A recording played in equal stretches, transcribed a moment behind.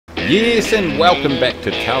Yes, and welcome back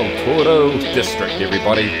to Tautoro District,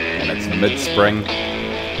 everybody. And it's mid-spring,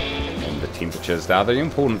 and the temperatures are the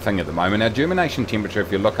important thing at the moment. Our germination temperature,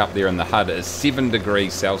 if you look up there in the HUD, is 7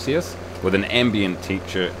 degrees Celsius, with an ambient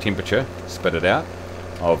temperature, spit it out,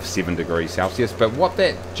 of 7 degrees Celsius. But what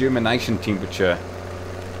that germination temperature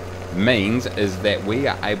means is that we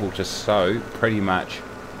are able to sow pretty much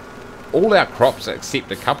all our crops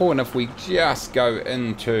except a couple. And if we just go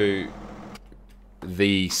into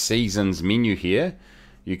the seasons menu here,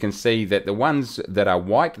 you can see that the ones that are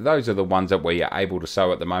white, those are the ones that we are able to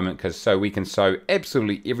sow at the moment, because so we can sow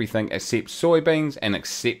absolutely everything except soybeans and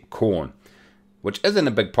except corn, which isn't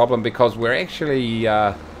a big problem because we're actually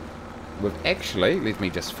let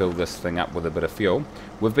me just fill this thing up with a bit of fuel.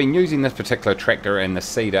 We've been using this particular tractor and the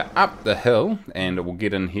seeder up the hill, and we'll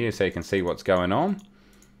get in here so you can see what's going on.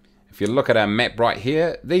 If you look at our map right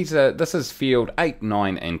here, this is field 8,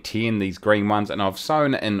 9 and 10, these green ones, and I've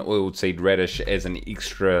sown in oilseed radish as an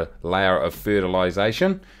extra layer of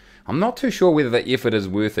fertilization. I'm not too sure whether the effort is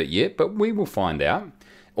worth it yet, but we will find out.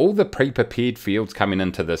 All the pre-prepared fields coming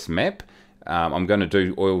into this map, I'm going to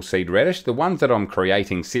do oilseed radish. The ones that I'm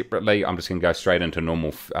creating separately, I'm just going to go straight into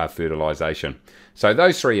normal fertilization. So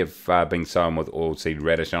those three have been sown with oilseed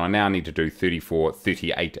radish, and I now need to do 34,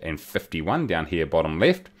 38 and 51 down here bottom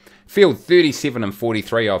left. Field 37 and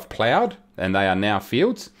 43 I've ploughed, and they are now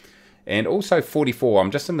fields. And also 44,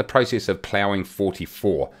 I'm just in the process of ploughing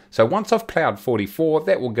 44. So once I've ploughed 44,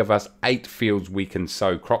 that will give us 8 fields we can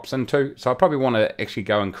sow crops into. So I probably want to actually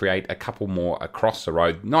go and create a couple more across the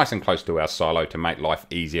road, nice and close to our silo, to make life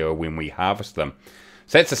easier when we harvest them.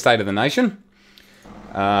 So that's the state of the nation.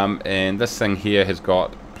 And this thing here has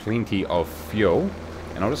got plenty of fuel.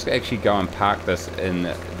 And I'll just actually go and park this in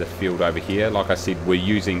the field over here. Like I said, we're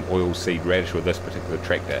using oilseed radish with this particular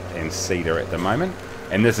tractor and seeder at the moment.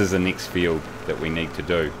 And this is the next field that we need to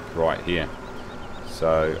do right here.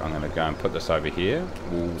 So I'm going to go and put this over here.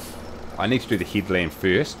 I need to do the headland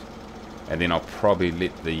first, and then I'll probably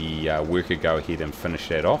let the worker go ahead and finish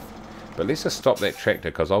that off. But let's just stop that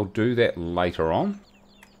tractor because I'll do that later on.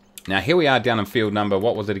 Now here we are down in field number,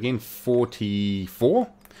 what was it again, 44.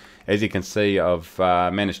 As you can see, I've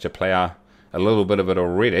managed to plough a little bit of it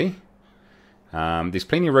already. There's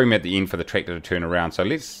plenty of room at the end for the tractor to turn around. So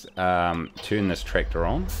let's turn this tractor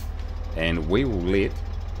on, and we will let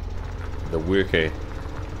the worker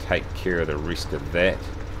take care of the rest of that.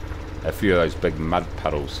 A few of those big mud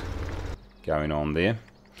puddles going on there.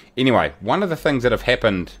 Anyway, one of the things that have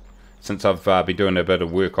happened since I've been doing a bit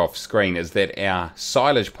of work off screen is that our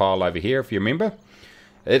silage pile over here, if you remember,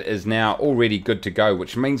 it is now already good to go,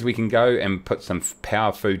 which means we can go and put some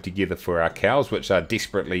power food together for our cows, which are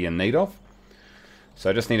desperately in need of.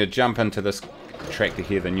 So I just need to jump into this tractor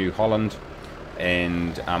here, the New Holland,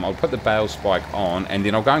 and I'll put the bale spike on, and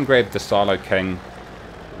then I'll go and grab the Silo King,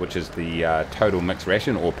 which is the total mix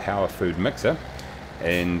ration or power food mixer,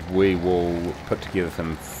 and we will put together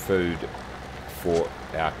some food for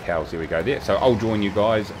our cows. There we go there. So I'll join you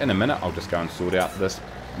guys in a minute. I'll just go and sort out this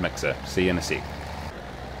mixer. See you in a sec.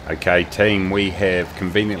 Okay team, we have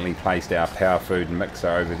conveniently placed our power food mixer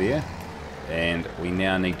over there, and we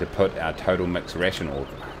now need to put our total mix ration, or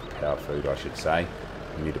power food I should say.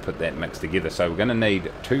 We need to put that mix together. So we're going to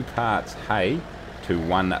need 2 parts hay to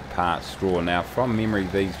 1 part straw. Now from memory,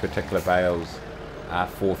 these particular bales are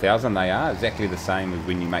 4,000. They are exactly the same as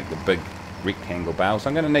when you make the big rectangle bales. So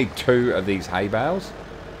I'm going to need 2 of these hay bales,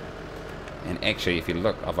 and actually if you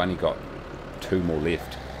look, I've only got 2 more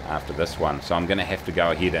left after this one, so I'm going to have to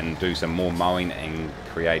go ahead and do some more mowing and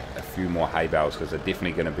create a few more hay bales, because they're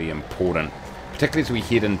definitely going to be important, particularly as we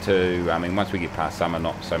head into, I mean, once we get past summer,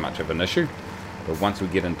 not so much of an issue, but once we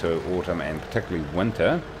get into autumn and particularly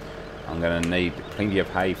winter, I'm going to need plenty of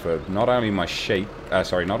hay for not only my sheep,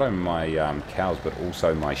 not only my cows, but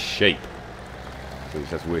also my sheep. So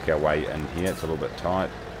let's just work our way in here. It's a little bit tight.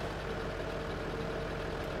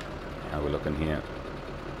 How we're looking here,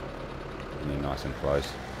 getting nice and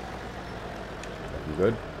close.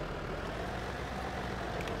 Good.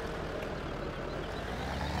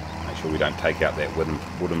 Make sure we don't take out that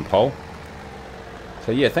wooden pole.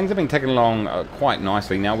 So yeah, things have been ticking along quite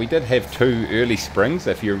nicely. Now we did have 2 early springs.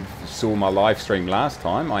 If you saw my live stream last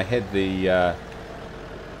time, I had the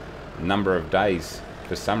number of days,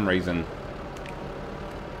 for some reason,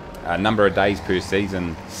 number of days per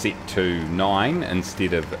season set to 9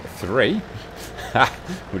 instead of 3,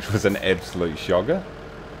 which was an absolute shocker.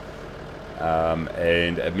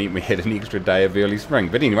 And it meant we had an extra day of early spring.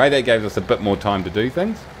 But anyway, that gave us a bit more time to do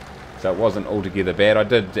things, so it wasn't altogether bad. I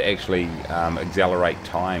did actually accelerate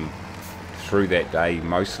time through that day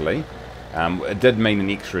mostly, It did mean an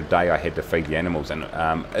extra day I had to feed the animals, and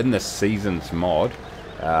in the seasons mod,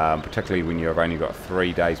 particularly when you've only got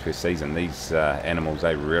 3 days per season, these animals,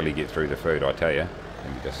 they really get through the food, I tell you.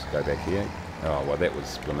 Let me just go back here. Oh, well, that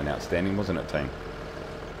was blooming outstanding, wasn't it, team?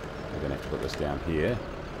 We're going to have to put this down here.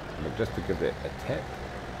 Look, just to give that a tap.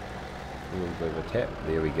 A little bit of a tap.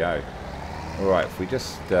 There we go. Alright, if we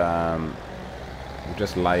just... we'll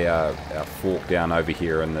just lay our fork down over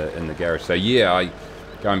here in the garage. So yeah,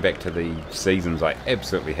 going back to the seasons, I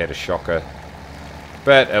absolutely had a shocker,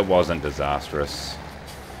 but it wasn't disastrous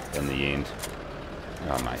in the end.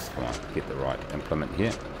 Oh mate, come on, get the right implement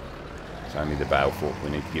here. It's only the bale fork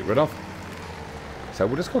we need to get rid of. So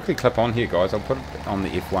we'll just quickly clip on here, guys. I'll put it on the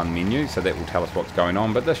F1 menu, so that will tell us what's going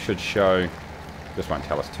on, but this should show, this won't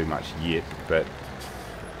tell us too much yet, but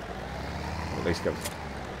at least go.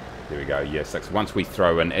 There we go, yeah, 6. Once we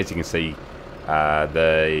throw in, as you can see,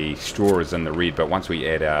 the straw is in the red, but once we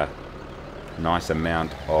add a nice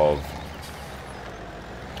amount of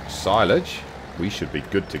silage, we should be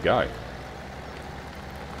good to go.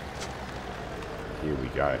 Here we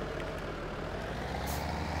go.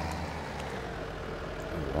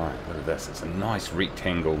 Alright, look at this. It's a nice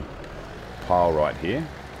rectangle pile right here.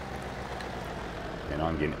 And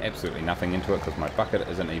I'm getting absolutely nothing into it because my bucket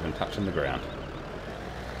isn't even touching the ground.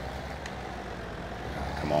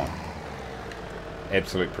 Come on.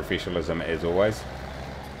 Absolute professionalism as always.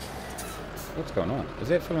 What's going on? Is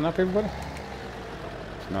that filling up, everybody?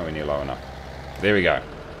 It's nowhere near low enough. There we go.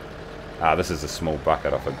 This is a small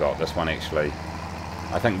bucket. I forgot. This one actually...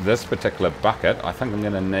 I think this particular bucket, I think I'm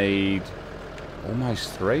going to need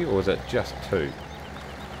almost 3, or is it just 2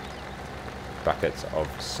 buckets of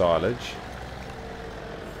silage.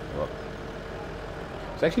 Look.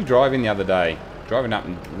 I was actually driving the other day, driving up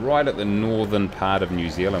right at the northern part of New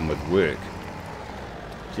Zealand with work.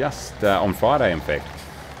 Just on Friday, in fact.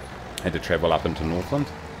 Had to travel up into Northland.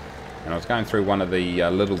 And I was going through one of the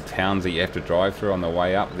little towns that you have to drive through on the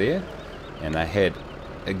way up there. And they had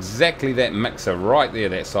exactly that mixer right there.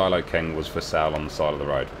 That Silo King was for sale on the side of the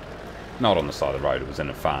road. Not on the side of the road, it was in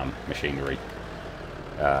a farm machinery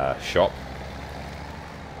shop.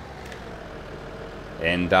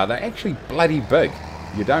 And they're actually bloody big.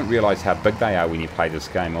 You don't realise how big they are when you play this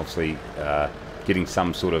game. Obviously, getting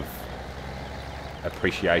some sort of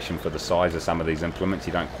appreciation for the size of some of these implements,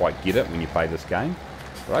 you don't quite get it when you play this game.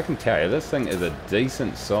 But I can tell you, this thing is a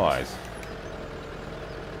decent size.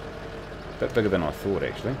 A bit bigger than I thought,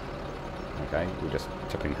 actually. Okay, we're just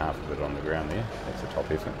tipping half of it on the ground there. That's the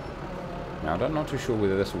top effort. Now, I'm not too sure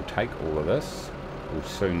whether this will take all of this. We'll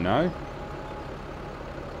soon know.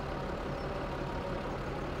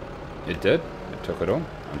 It did. It took it all.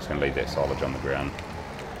 I'm just going to leave that silage on the ground.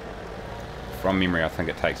 From memory, I think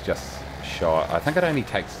it takes just shy. I think it only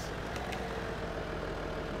takes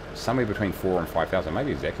somewhere between 4,000 and 5,000.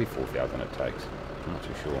 Maybe exactly 4,000 it takes. I'm not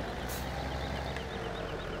too sure.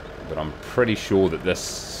 But I'm pretty sure that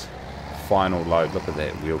this final load, look at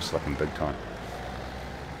that wheel slipping big time.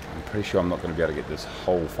 I'm pretty sure I'm not going to be able to get this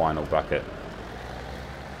whole final bucket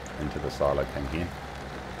into the silo thing here.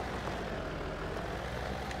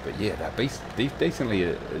 But yeah, they're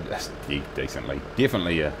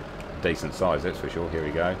definitely a decent size, that's for sure. Here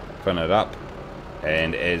we go, filling it up,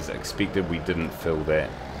 and as expected, we didn't fill that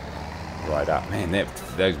right up. Man,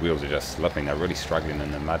 those wheels are just slipping. They're really struggling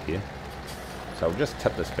in the mud here. So we'll just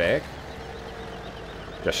tip this back.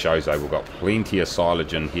 Just shows though we've got plenty of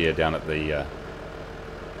silage in here down at the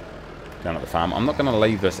farm. I'm not going to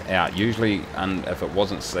leave this out. Usually, if it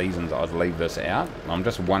wasn't seasons, I'd leave this out. I'm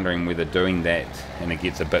just wondering whether doing that and it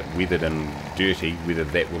gets a bit weathered and dirty, whether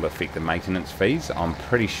that will affect the maintenance fees. I'm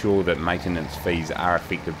pretty sure that maintenance fees are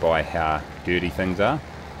affected by how dirty things are,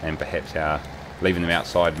 and perhaps how leaving them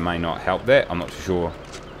outside may not help that. I'm not too sure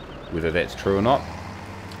whether that's true or not.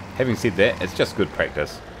 Having said that, it's just good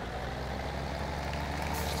practice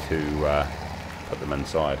to put them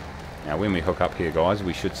inside. Now when we hook up here, guys,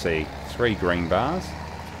 we should see 3 green bars,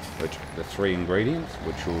 which the 3 ingredients,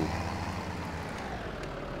 which will...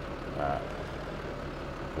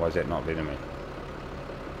 why is that not letting me?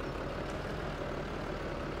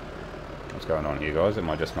 What's going on here, guys? Am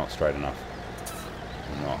I just not straight enough?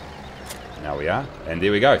 I'm not. Now we are. And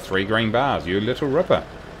there we go, 3 green bars, you little ripper.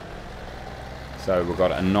 So we've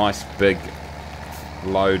got a nice big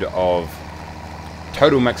load of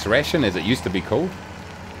total mix ration, as it used to be called.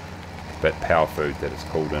 But power food that it's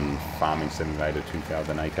called in Farming Simulator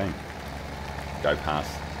 2018. Go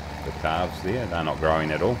past the calves there, they're not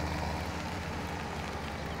growing at all.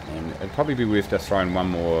 And it'd probably be worth just throwing one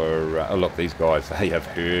more. Oh look, these guys, they have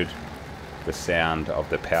heard the sound of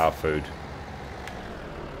the power food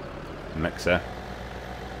mixer.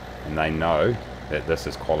 and they know that this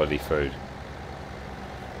is quality food.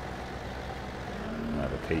 Now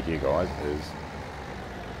the key here, guys, is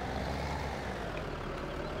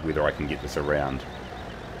whether I can get this around.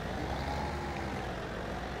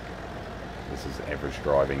 This is average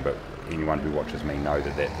driving, but anyone who watches me knows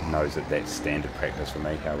that that's standard practice for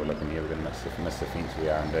me. How we're looking here, we're going to miss the fence. We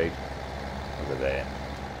are indeed. Look at that.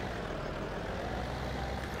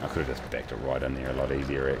 I could have just backed it right in there, a lot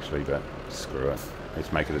easier actually, but screw it.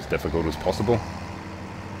 Let's make it as difficult as possible.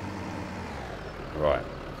 Right,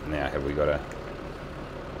 now have we got to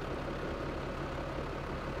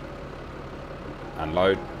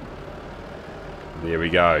unload? There we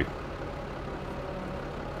go.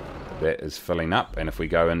 That is filling up, and if we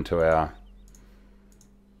go into our...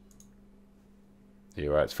 There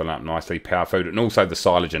we are, it's filling up nicely, power food, and also the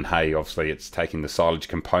silage and hay. Obviously it's taking the silage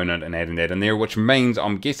component and adding that in there, which means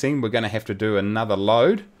I'm guessing we're going to have to do another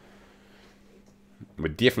load. We're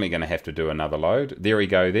definitely going to have to do another load. There we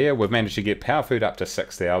go there. We've managed to get power food up to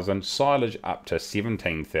 6,000, silage up to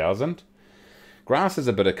 17,000. Grass is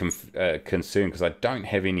a bit of concern because I don't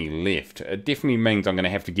have any left. It definitely means I'm going to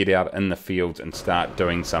have to get out in the fields and start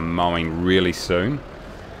doing some mowing really soon.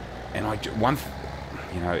 And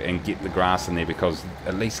and get the grass in there, because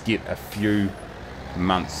at least get a few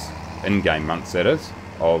months, in-game months that is,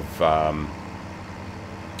 of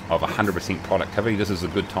 100% productivity. This is a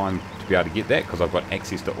good time to be able to get that because I've got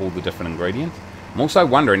access to all the different ingredients. I'm also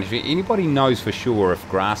wondering if anybody knows for sure if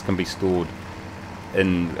grass can be stored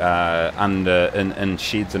in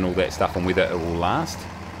sheds and all that stuff, and whether it will last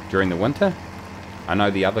during the winter. I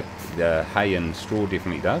know the hay and straw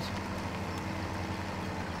definitely does.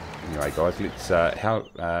 Anyway, guys, let's how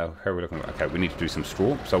are we looking? Okay, we need to do some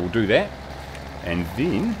straw, so we'll do that, and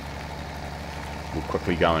then we'll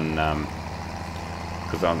quickly go and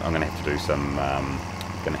because I'm going to have to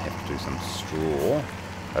do some straw.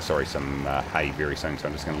 Sorry, some hay very soon. So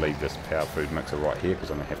I'm just going to leave this power food mixer right here because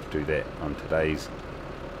I'm going to have to do that on today's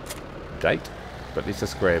date. But let's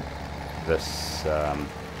just grab this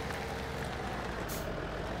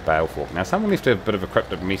bale fork. Now, someone left a bit of a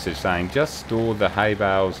cryptic message saying just store the hay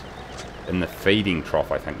bales in the feeding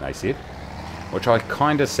trough, I think they said. Which I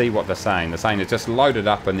kind of see what they're saying. They're saying it's just load it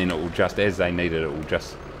up and then it will just, as they need it, it will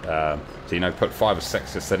just, put 5 or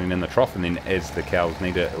 6 just sitting in the trough, and then as the cows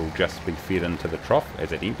need it, it will just be fed into the trough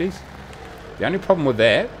as it empties. The only problem with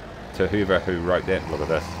that, to whoever who wrote that, look at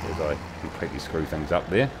this, as I completely screw things up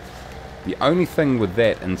there. The only thing with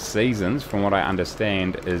that in seasons, from what I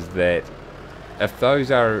understand, is that if those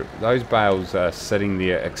bales are sitting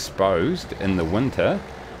there exposed in the winter,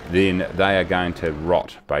 then they are going to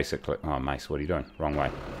rot, basically. Oh, Mace, what are you doing? Wrong way.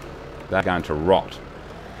 They're going to rot.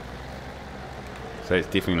 So it's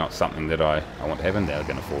definitely not something that I want to have in there. They're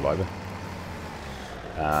going to fall over.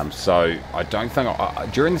 So I don't think...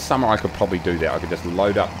 during the summer I could probably do that. I could just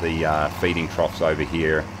load up the feeding troughs over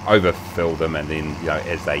here, overfill them, and then,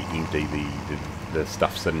 as they empty, the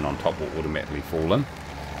stuff sitting on top will automatically fall in.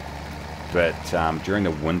 But during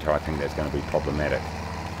the winter I think that's going to be problematic.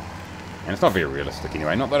 And it's not very realistic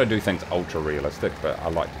anyway. Not that I do things ultra realistic, but I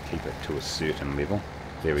like to keep it to a certain level.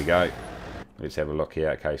 There we go. Let's have a look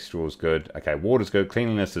here. Okay, straw's good. Okay, water's good.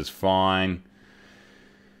 Cleanliness is fine.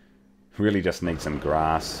 Really just need some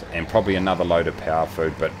grass and probably another load of power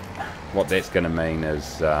food. But what that's going to mean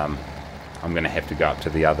is I'm going to have to go up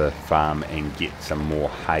to the other farm and get some more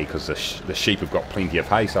hay, because the sheep have got plenty of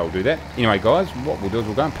hay, so I'll do that. Anyway, guys, what we'll do is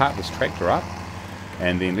we'll go and park this tractor up,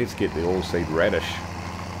 and then let's get the oilseed radish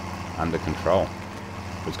under control.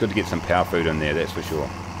 It's good to get some power food in there, that's for sure.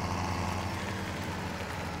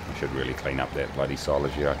 I should really clean up that bloody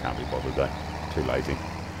silage here. I can't be bothered though. Too lazy.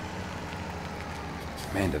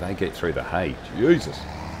 Man, did they get through the hay? Jesus.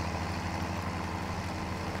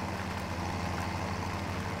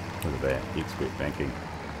 Look at that. Expert banking.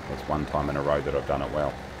 That's one time in a row that I've done it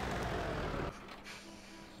well.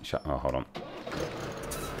 Oh, hold on.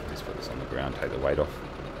 Let's put this on the ground, take the weight off.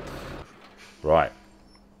 Right.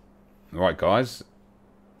 Right, guys.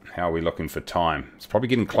 How are we looking for time? It's probably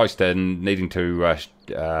getting close to needing to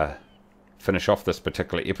finish off this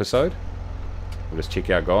particular episode. We'll just check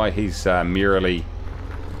our guy. He's merely...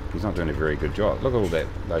 He's not doing a very good job. Look at all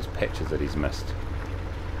those patches that he's missed.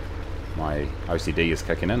 My OCD is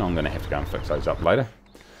kicking in. I'm going to have to go and fix those up later.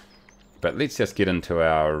 But let's just get into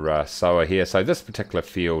our sower here. So this particular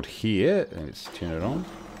field here, let's turn it on.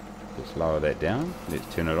 Let's lower that down.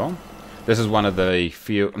 Let's turn it on. This is one of the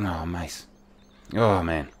field... Oh, Mace. Oh,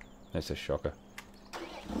 man. That's a shocker.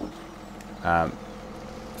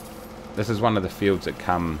 This is one of the fields that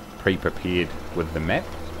come pre-prepared with the map,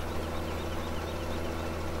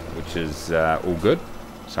 which is all good.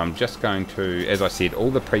 So I'm just going to, as I said, all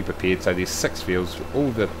the pre-prepared. So there's 6 fields,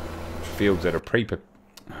 all the fields that are pre-prepared.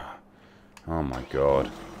 Oh my god.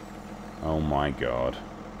 Oh my god.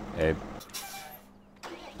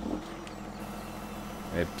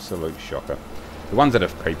 Absolute shocker. The ones that are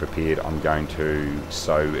pre-prepared, I'm going to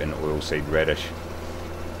sow in oilseed radish.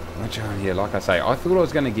 Which, yeah, like I say, I thought I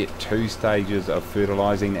was going to get 2 stages of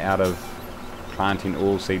fertilising out of planting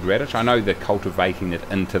oilseed radish. I know that cultivating it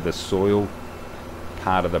into the soil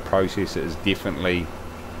part of the process is definitely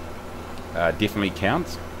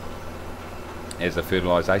counts as a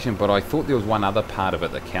fertilisation, but I thought there was one other part of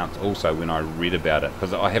it that counts also when I read about it,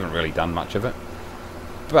 because I haven't really done much of it.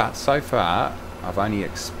 But so far I've only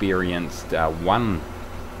experienced no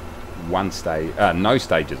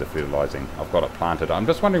stages of fertilising. I've got it planted. I'm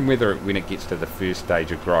just wondering whether when it gets to the first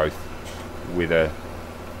stage of growth, whether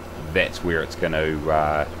that's where it's going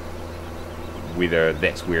to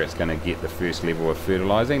get the first level of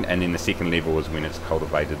fertilising, and then the second level is when it's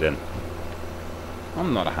cultivated in.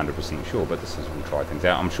 I'm not 100% sure, but we'll try things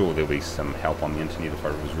out. I'm sure there'll be some help on the internet if I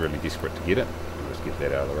was really desperate to get it. I'll just get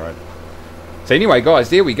that out of the road. So anyway, guys,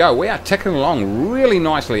 there we go. We are ticking along really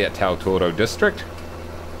nicely at Tautoro District.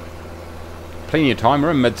 Plenty of time.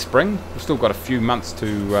 We're in mid-spring. We've still got a few months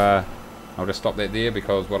to... I'll just stop that there,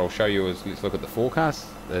 because what I'll show you is, let's look at the forecast.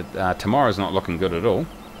 Tomorrow's not looking good at all.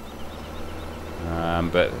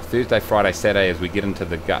 But Thursday, Friday, Saturday as we get into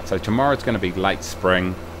the gut. So tomorrow it's going to be late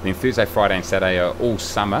spring. Then Thursday, Friday and Saturday are all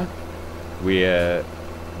summer, where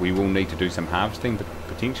we will need to do some harvesting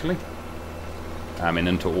potentially. And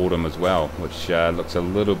into autumn as well, which looks a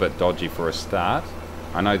little bit dodgy for a start.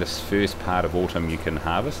 I know this first part of autumn you can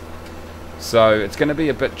harvest. So it's going to be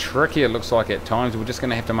a bit tricky, it looks like, at times. We're just going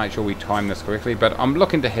to have to make sure we time this correctly. But I'm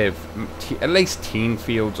looking to have at least 10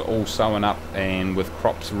 fields all sown up and with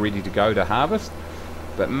crops ready to go to harvest.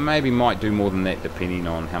 But maybe might do more than that depending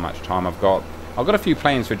on how much time I've got. I've got a few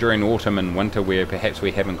plans for during autumn and winter where perhaps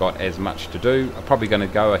we haven't got as much to do. I'm probably going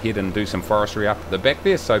to go ahead and do some forestry up the back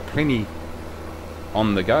there. So plenty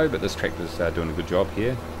on the go. But this tractor's doing a good job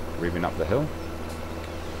here, revving up the hill.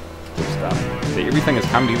 Good stuff. See, everything has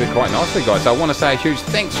come together quite nicely, guys. So I want to say a huge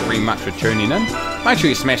thanks very much for tuning in. Make sure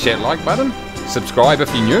you smash that like button. Subscribe if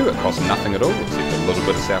you're new. It costs nothing at all, except a little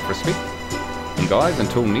bit of self-respect. And guys,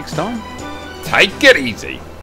 until next time, take it easy.